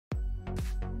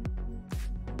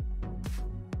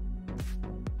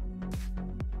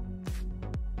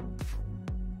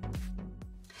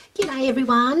G'day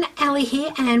everyone, Ali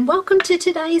here and welcome to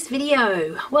today's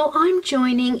video. Well, I'm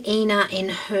joining Ina in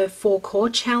her 4-core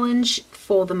challenge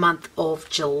for the month of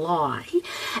July,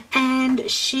 and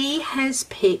she has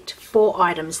picked 4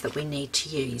 items that we need to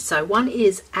use. So one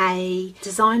is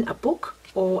design a book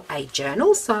or a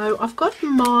journal. So I've got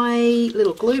my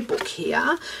little glue book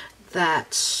here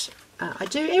that I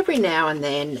do every now and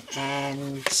then,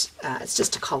 and it's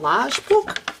just a collage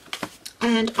book.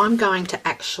 And I'm going to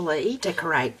actually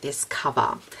decorate this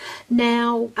cover.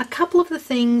 Now, a couple of the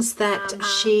things that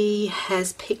she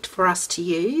has picked for us to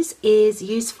use is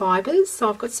use fibres. So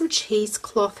I've got some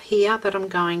cheesecloth here that I'm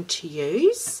going to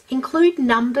use. Include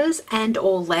numbers and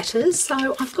or letters.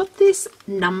 So I've got this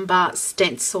number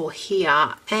stencil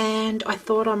here, and I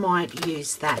thought I might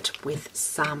use that with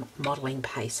some modelling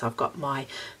paste. So I've got my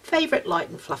favourite light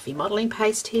and fluffy modelling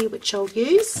paste here, which I'll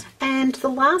use. And the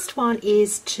last one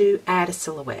is to add a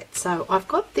silhouette. So I've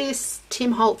got this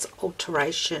Tim Holtz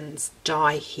Alterations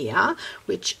die here,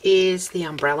 which is the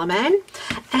Umbrella Man,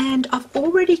 and I've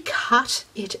already cut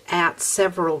it out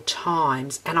several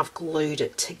times and I've glued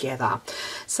it together.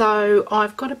 So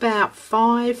I've got about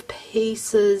 5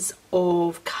 pieces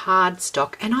of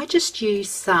cardstock, and I just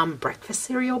used some breakfast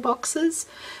cereal boxes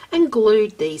and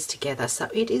glued these together so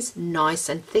it is nice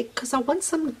and thick, because I want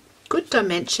some good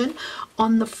dimension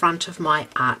on the front of my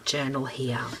art journal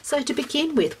here. So to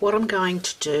begin with, what I'm going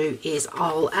to do is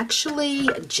I'll actually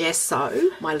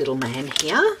gesso my little man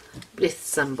here with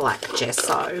some black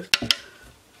gesso.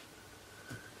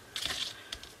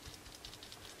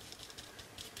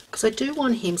 Because I do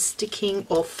want him sticking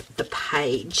off the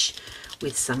page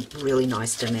with some really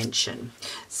nice dimension.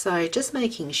 So just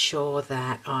making sure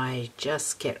that I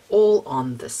just get all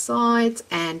on the sides,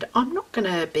 and I'm not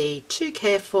going to be too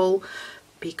careful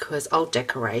because I'll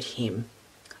decorate him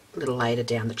a little later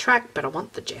down the track, but I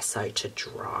want the gesso to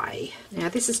dry. Now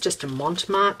this is just a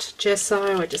Montmartre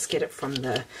gesso. I just get it from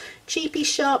the cheapy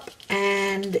shop,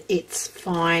 and it's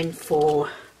fine for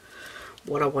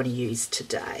what I want to use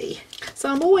today. So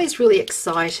I'm always really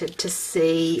excited to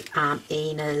see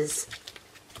Ina's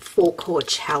 4-core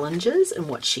challenges and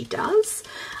what she does,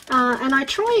 and I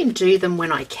try and do them when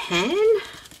I can,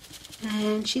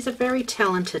 and she's a very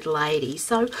talented lady.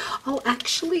 So I'll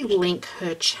actually link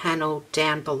her channel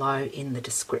down below in the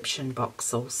description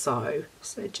box also.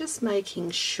 So just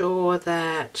making sure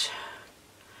that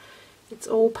it's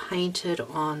all painted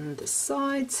on the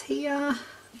sides here,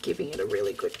 giving it a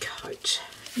really good coat.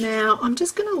 Now I'm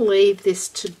just going to leave this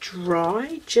to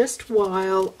dry just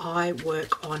while I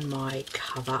work on my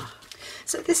cover.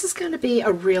 So this is going to be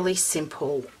a really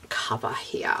simple cover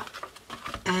here,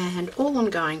 and all I'm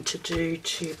going to do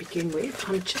to begin with,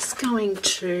 I'm just going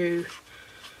to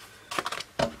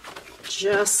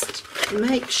just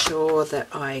make sure that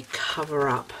I cover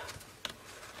up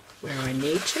where I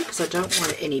need to, because I don't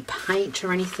want any paint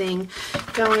or anything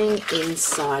going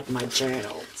inside my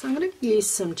journal. So I'm going to use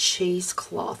some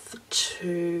cheesecloth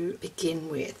to begin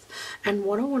with, and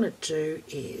what I want to do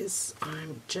is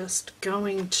I'm just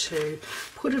going to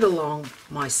put it along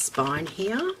my spine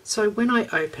here, so when I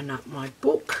open up my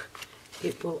book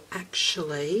it will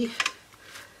actually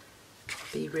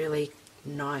be really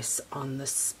nice on the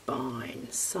spine.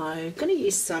 So I'm going to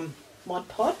use some Mod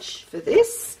Podge for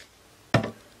this.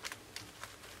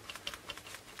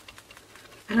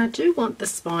 And I do want the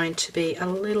spine to be a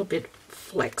little bit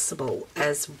flexible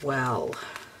as well.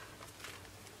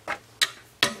 I'm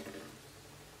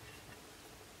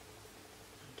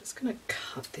just going to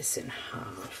cut this in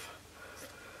half,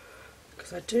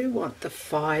 because I do want the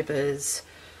fibres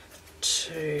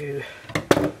to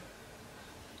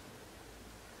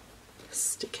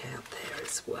stick out there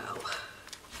as well.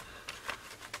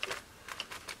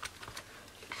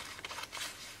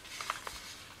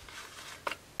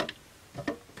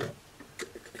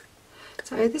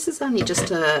 So this is only just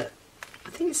I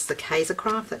think it's the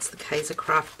Kaisercraft, that's the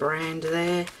Kaisercraft brand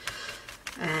there,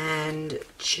 and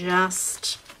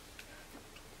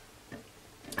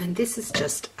this is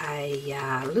just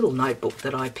a little notebook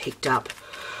that I picked up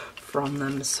from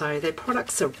them. So their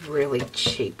products are really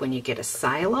cheap when you get a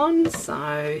sale on.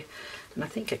 So, and I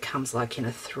think it comes like in a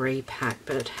 3-pack,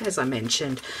 but as I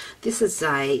mentioned, this is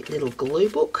a little glue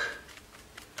book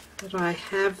that I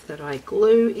have that I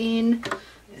glue in.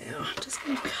 Now I'm just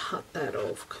going to cut that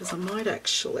off, because I might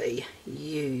actually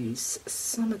use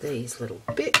some of these little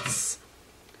bits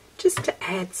just to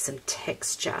add some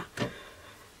texture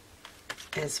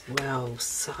as well.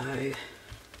 So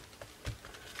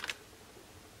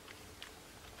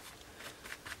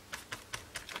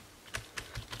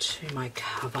to my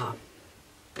cover.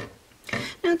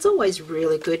 Now Now it's always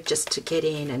really good just to get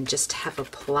in and just have a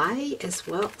play as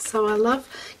well. So I love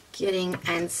getting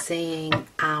and seeing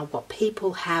what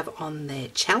people have on their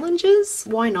challenges.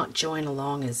 Why not join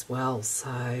along as well?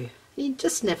 So you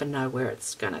just never know where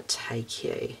it's going to take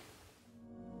you.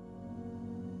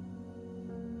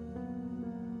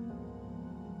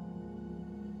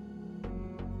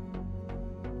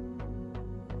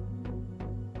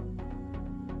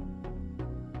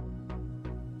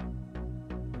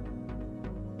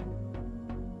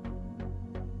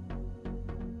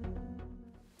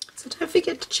 So don't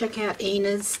forget to check out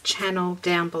Ina's channel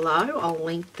down below. I'll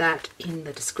link that in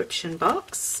the description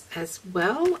box as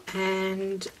well,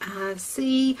 and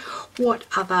see what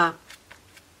other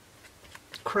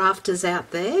crafters out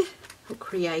there or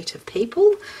creative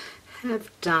people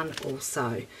have done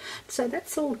also. So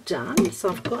that's all done. So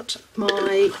I've got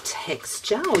my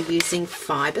texture using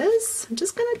fibres. I'm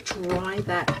just going to dry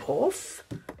that off.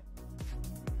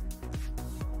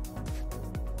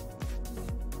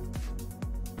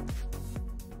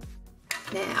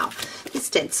 Now, this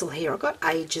stencil here I got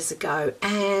ages ago,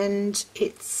 and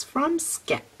it's from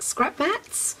Scrap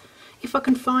Mats. If I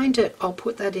can find it, I'll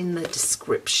put that in the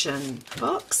description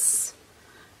box.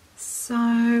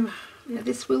 So, yeah,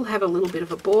 this will have a little bit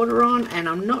of a border on, and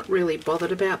I'm not really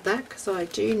bothered about that because I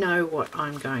do know what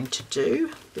I'm going to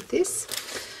do with this.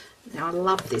 Now, I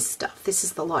love this stuff. This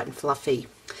is the Light and Fluffy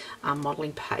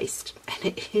modelling paste, and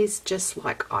it is just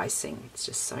like icing. It's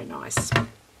just so nice.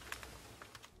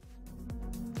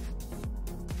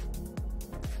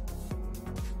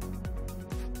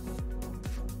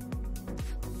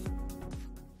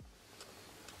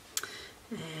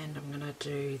 And I'm going to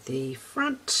do the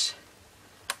front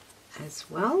as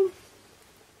well.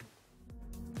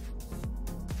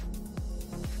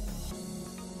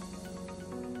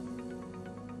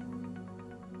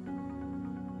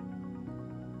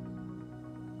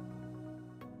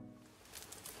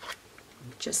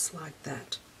 Just like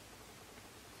that.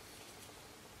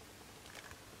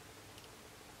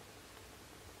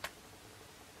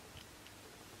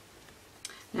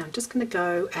 Now I'm just going to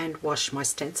go and wash my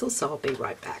stencil, so I'll be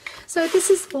right back. So this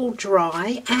is all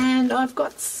dry, and I've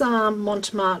got some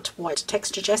Montmartre white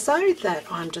texture gesso that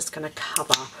I'm just going to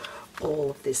cover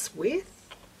all of this with.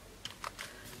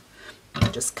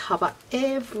 Just cover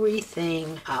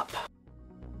everything up.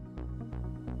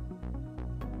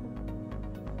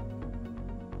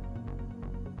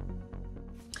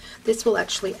 This will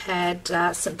actually add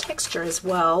some texture as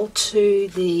well to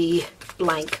the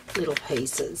blank little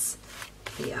pieces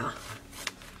here.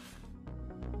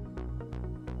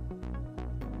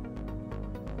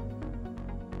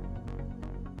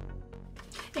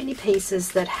 Any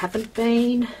pieces that haven't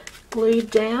been glued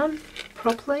down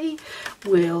properly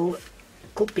will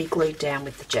be glued down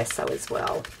with the gesso as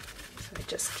well. So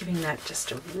just giving that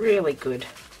just a really good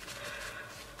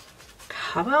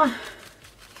cover.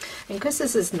 And because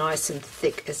this is nice and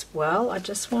thick as well, I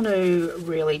just want to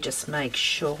really just make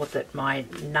sure that my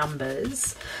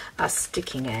numbers are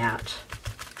sticking out.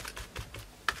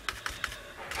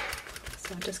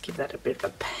 So I'll just give that a bit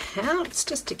of a pounce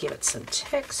just to give it some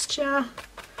texture.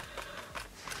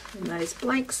 And those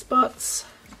blank spots,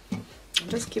 I'll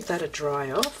just give that a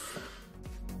dry off.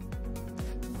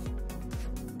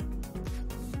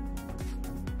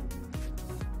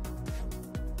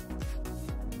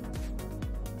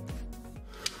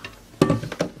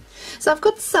 So I've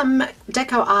got some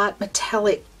Deco Art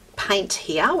metallic paint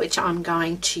here, which I'm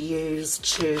going to use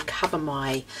to cover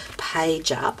my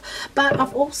page up, but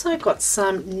I've also got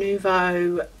some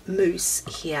Nouveau mousse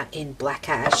here in Black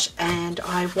Ash, and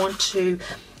I want to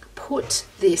put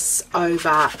this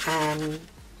over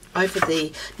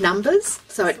the numbers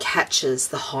so it catches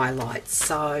the highlights.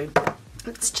 So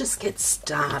let's just get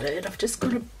started. I've just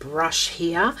got a brush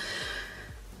here.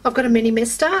 I've got a mini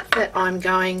mister that I'm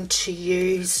going to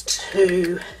use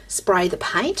to spray the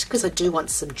paint because I do want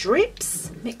some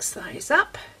drips. Mix those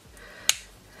up.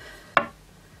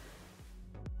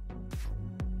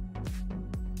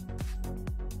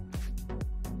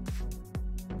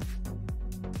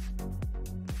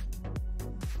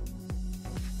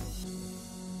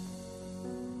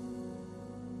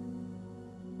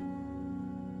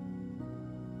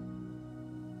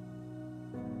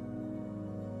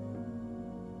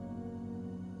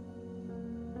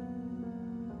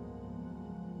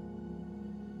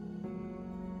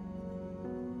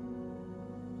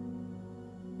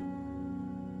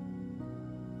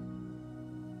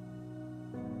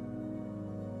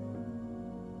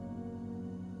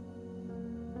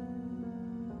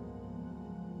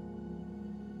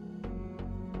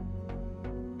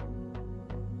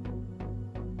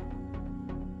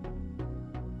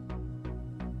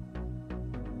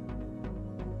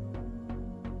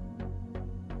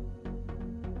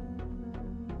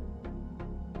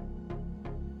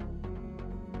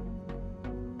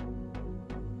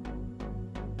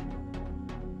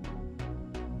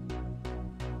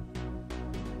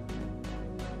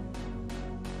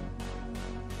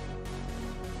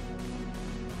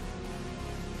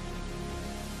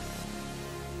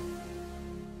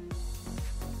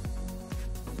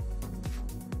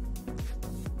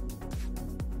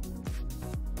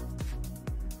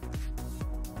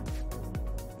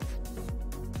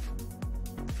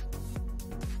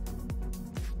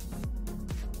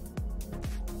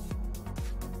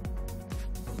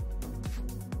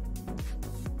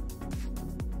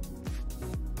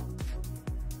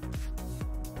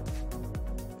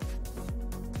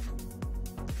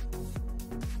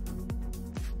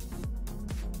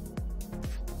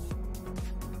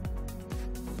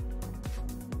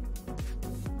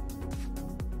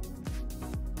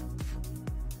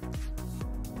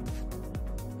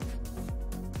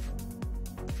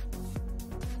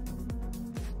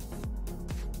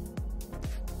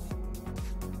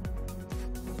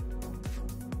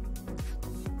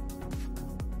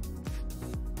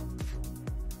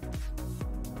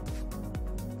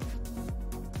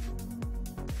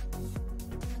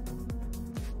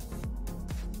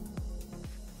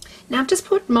 Now I've just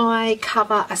put my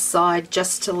cover aside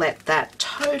just to let that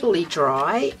totally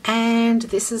dry, and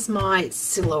this is my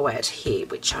silhouette here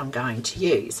which I'm going to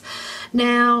use.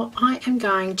 Now I am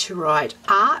going to write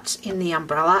art in the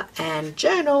umbrella and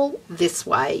journal this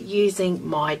way using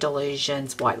my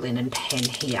Delusions white linen pen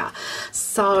here.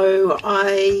 So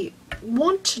I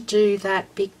want to do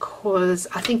that because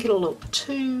I think it'll look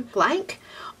too blank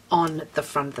on the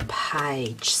front of the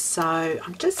page. So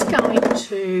I'm just going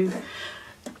to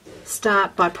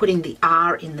start by putting the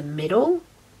R in the middle.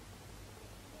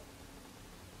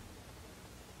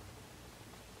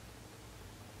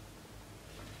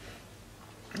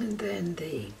 And then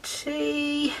the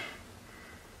T.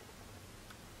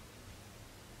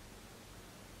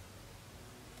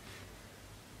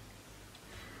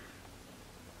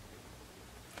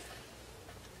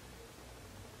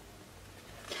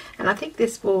 And I think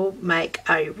this will make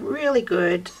a really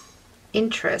good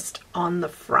interest on the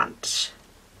front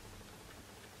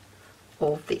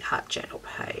of the art journal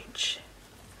page.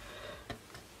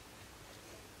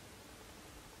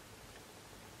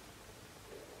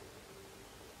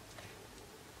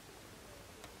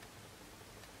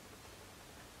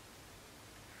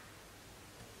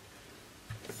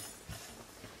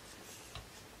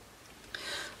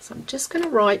 So I'm just going to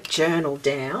write journal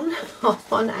down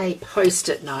on a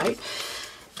post-it note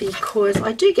because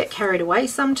I do get carried away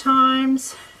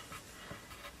sometimes.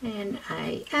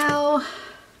 N-A-L.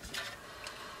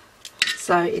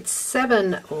 So it's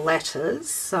 7 letters,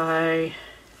 so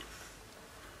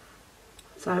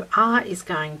R is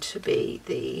going to be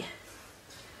the,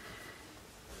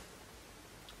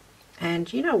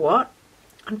 and you know what,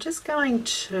 I'm just going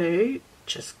to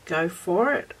just go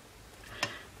for it.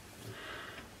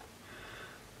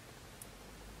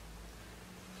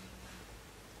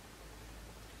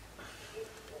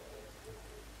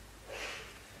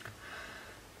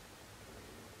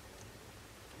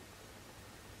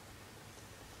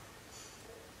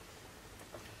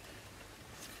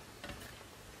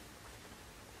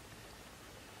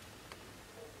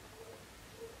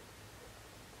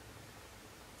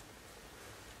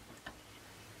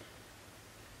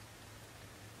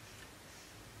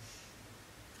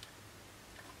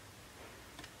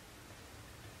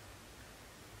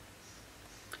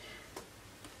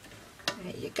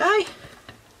 There you go.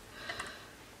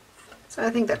 So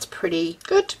I think that's pretty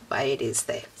good the way it is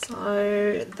there.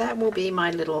 So that will be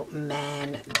my little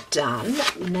man done.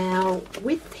 Now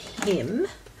with him,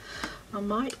 I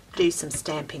might do some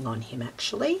stamping on him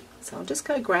actually. So I'll just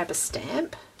go grab a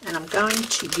stamp, and I'm going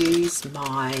to use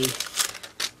my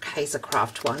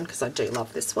Hazelcraft one because I do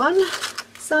love this one.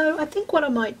 So I think what I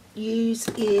might use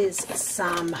is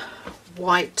some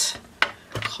white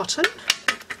cotton.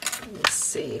 Let's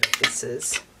see if this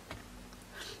is,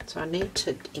 so I need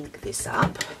to ink this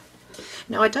up.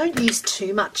 Now I don't use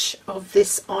too much of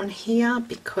this on here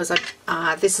because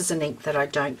this is an ink that I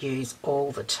don't use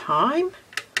all the time.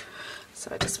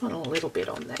 So I just want a little bit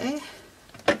on there.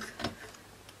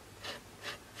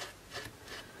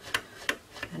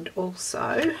 And also,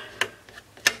 I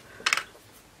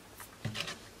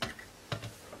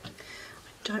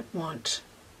don't want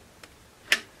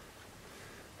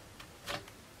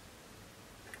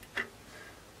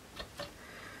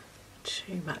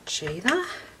too much either,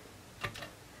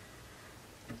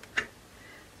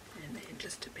 and then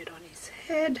just a bit on his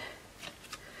head.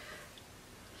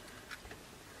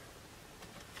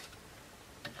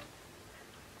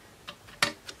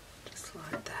 Just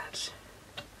like that.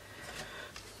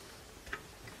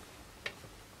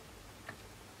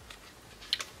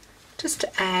 Just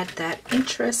to add that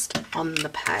interest on the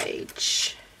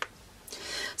page.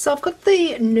 So I've got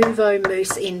the Nouveau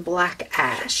Mousse in Black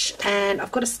Ash, and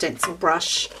I've got a stencil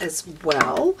brush as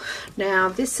well. Now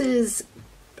this is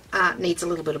needs a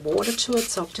little bit of water to it,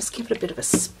 so I'll just give it a bit of a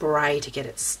spray to get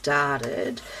it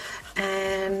started.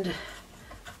 And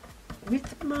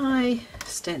with my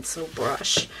stencil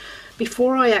brush,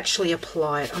 before I actually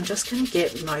apply it, I'm just going to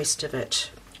get most of it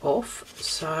off.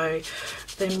 So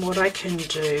then what I can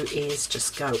do is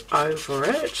just go over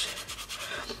it,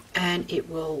 and it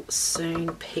will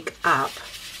soon pick up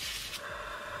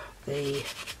the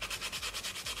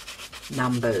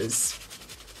numbers.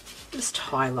 Just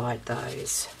highlight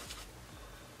those.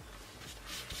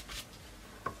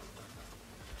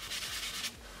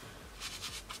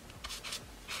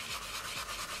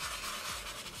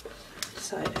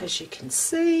 So as you can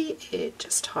see, it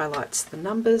just highlights the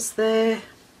numbers there.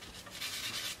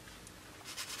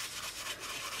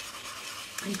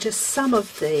 And just some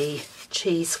of the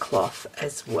cheesecloth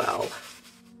as well.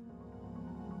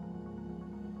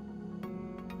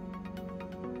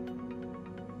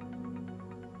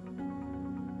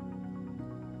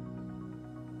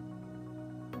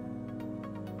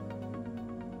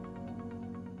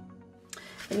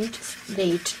 And you just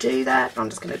need to do that. I'm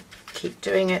just going to keep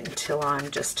doing it until I'm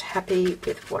just happy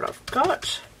with what I've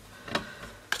got.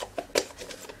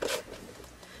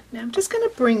 Now I'm just going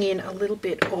to bring in a little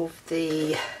bit of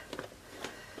the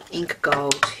ink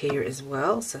gold here as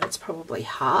well, so that's probably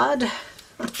hard.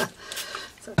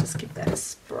 So I'll just give that a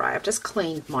spray. I've just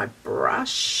cleaned my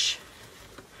brush.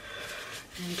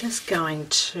 I'm just going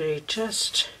to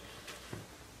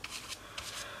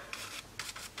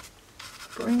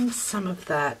bring some of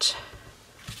that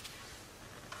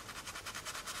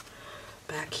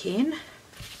back in.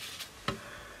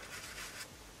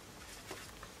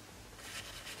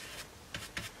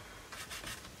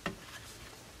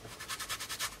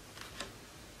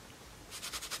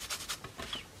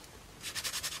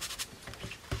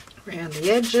 Around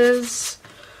the edges.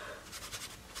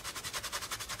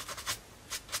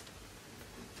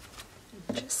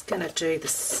 I'm just going to do the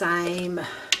same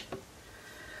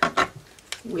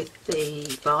with the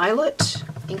violet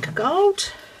ink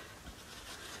gold.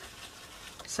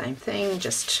 Same thing,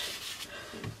 just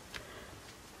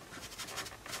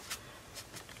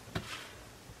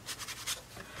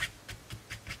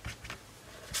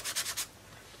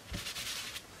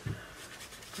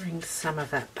bring some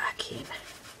of that back in.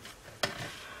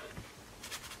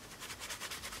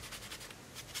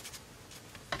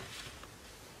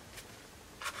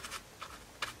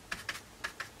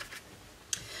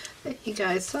 There you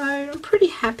go. So I'm pretty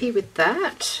happy with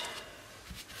that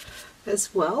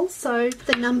as well. So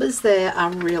the numbers there are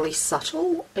really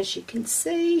subtle, as you can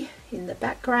see in the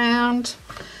background,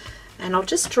 and I'll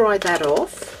just dry that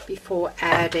off before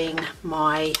adding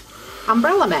my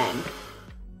umbrella man.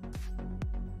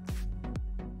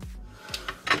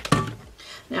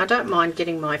 Now I don't mind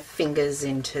getting my fingers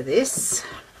into this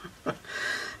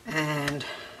and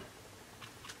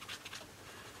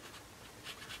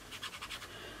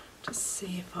just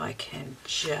see if I can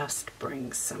just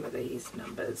bring some of these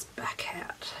numbers back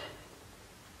out.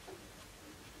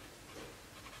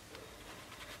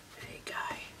 There you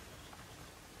go.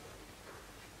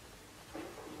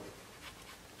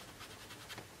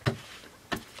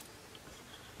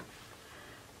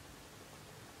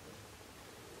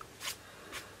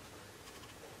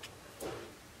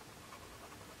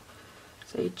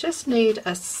 So you just need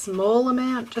a small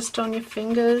amount just on your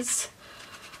fingers.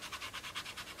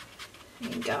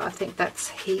 There you go. I think that's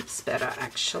heaps better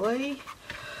actually.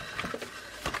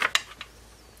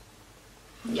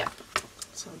 Yep.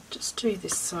 So I'll just do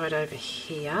this side over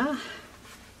here.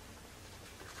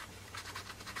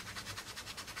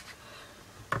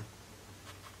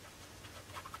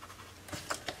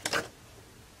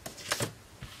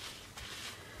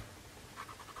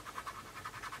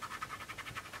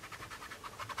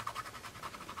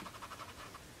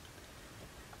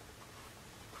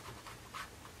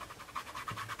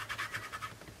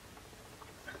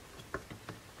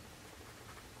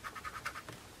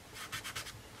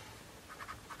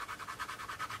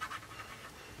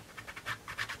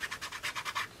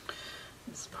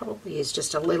 Probably is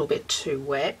just a little bit too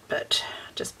wet, but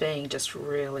just being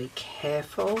really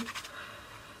careful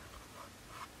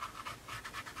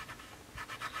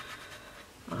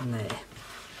on there.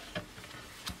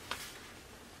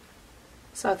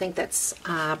 So I think that's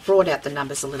brought out the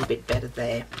numbers a little bit better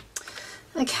there.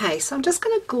 Okay, so I'm just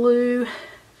going to glue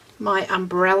my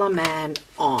umbrella man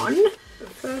on.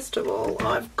 First of all,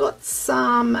 I've got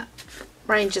some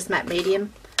Ranger's Matte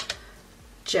Medium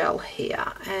gel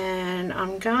here, and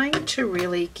I'm going to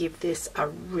really give this a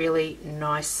really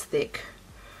nice thick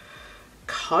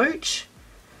coat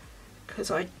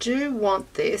because I do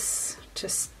want this to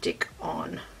stick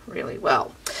on really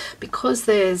well. Because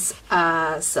there's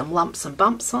some lumps and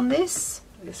bumps on this,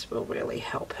 this will really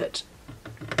help it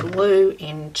glue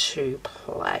into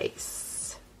place.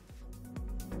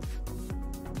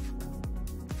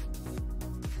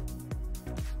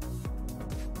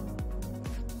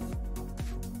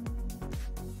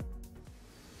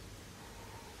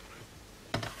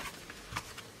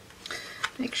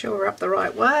 Make sure we're up the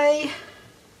right way.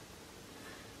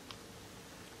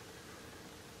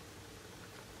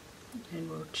 And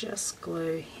we'll just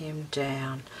glue him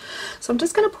down. So I'm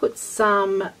just going to put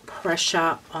some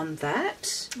pressure on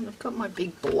that. And I've got my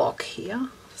big block here.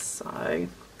 So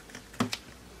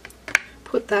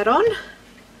put that on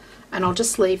and I'll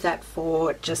just leave that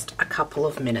for just a couple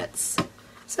of minutes.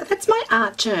 So that's my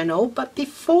art journal, but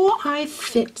before I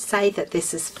say that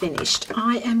this is finished,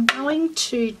 I am going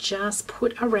to just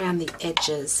put around the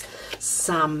edges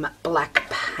some black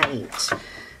paint.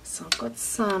 So I've got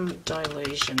some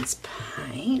Dilutions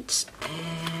paint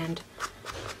and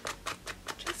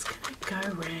I'm just going to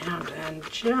go around and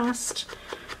just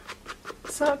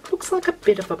So it looks like a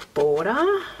bit of a border.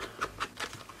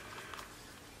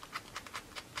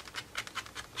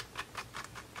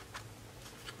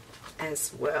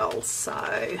 As well, so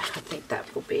I think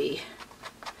that will be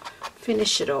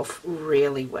finish it off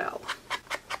really well.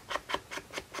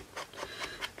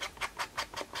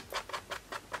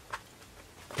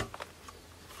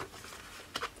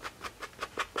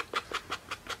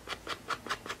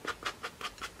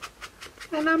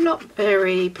 And I'm not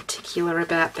very particular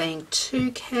about being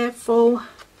too careful,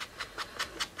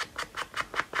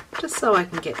 just so I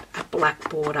can get a black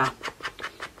border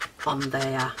on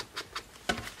there.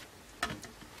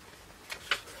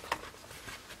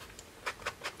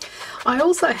 I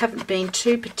also haven't been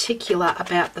too particular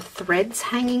about the threads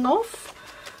hanging off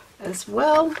as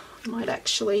well. I might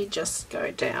actually just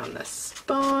go down the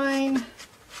spine,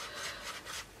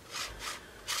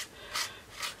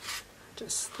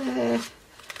 just there.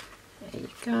 There you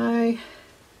go.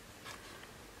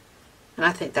 And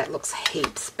I think that looks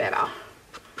heaps better.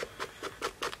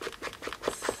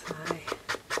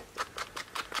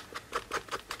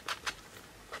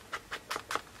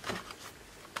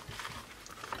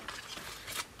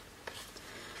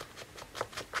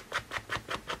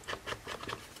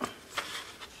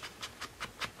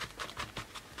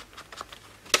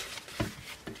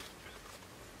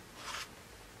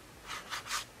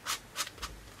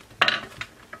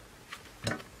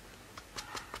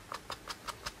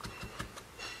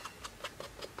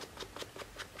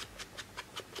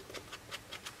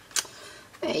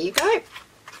 There you go.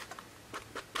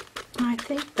 I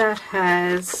think that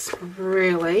has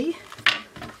really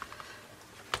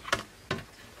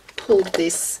pulled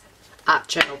this art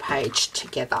journal page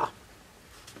together.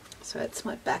 So it's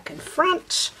my back and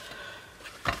front.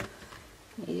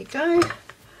 There you go.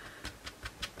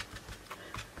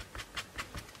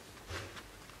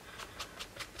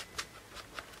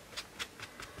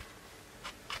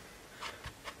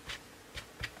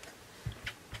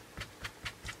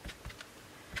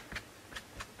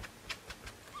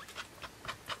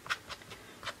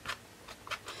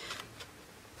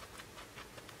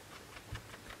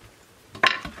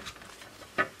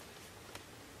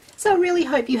 So I really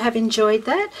hope you have enjoyed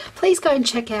that. Please go and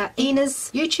check out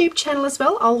Ina's YouTube channel as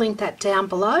well. I'll link that down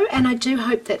below. And I do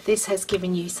hope that this has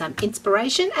given you some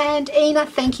inspiration. And Ina,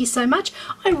 thank you so much.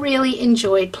 I really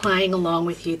enjoyed playing along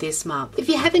with you this month. If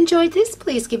you have enjoyed this,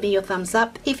 please give me your thumbs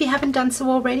up. If you haven't done so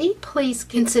already, please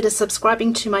consider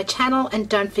subscribing to my channel. And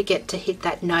don't forget to hit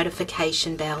that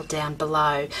notification bell down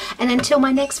below. And until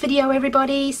my next video,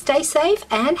 everybody, stay safe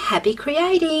and happy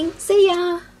creating. See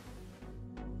ya!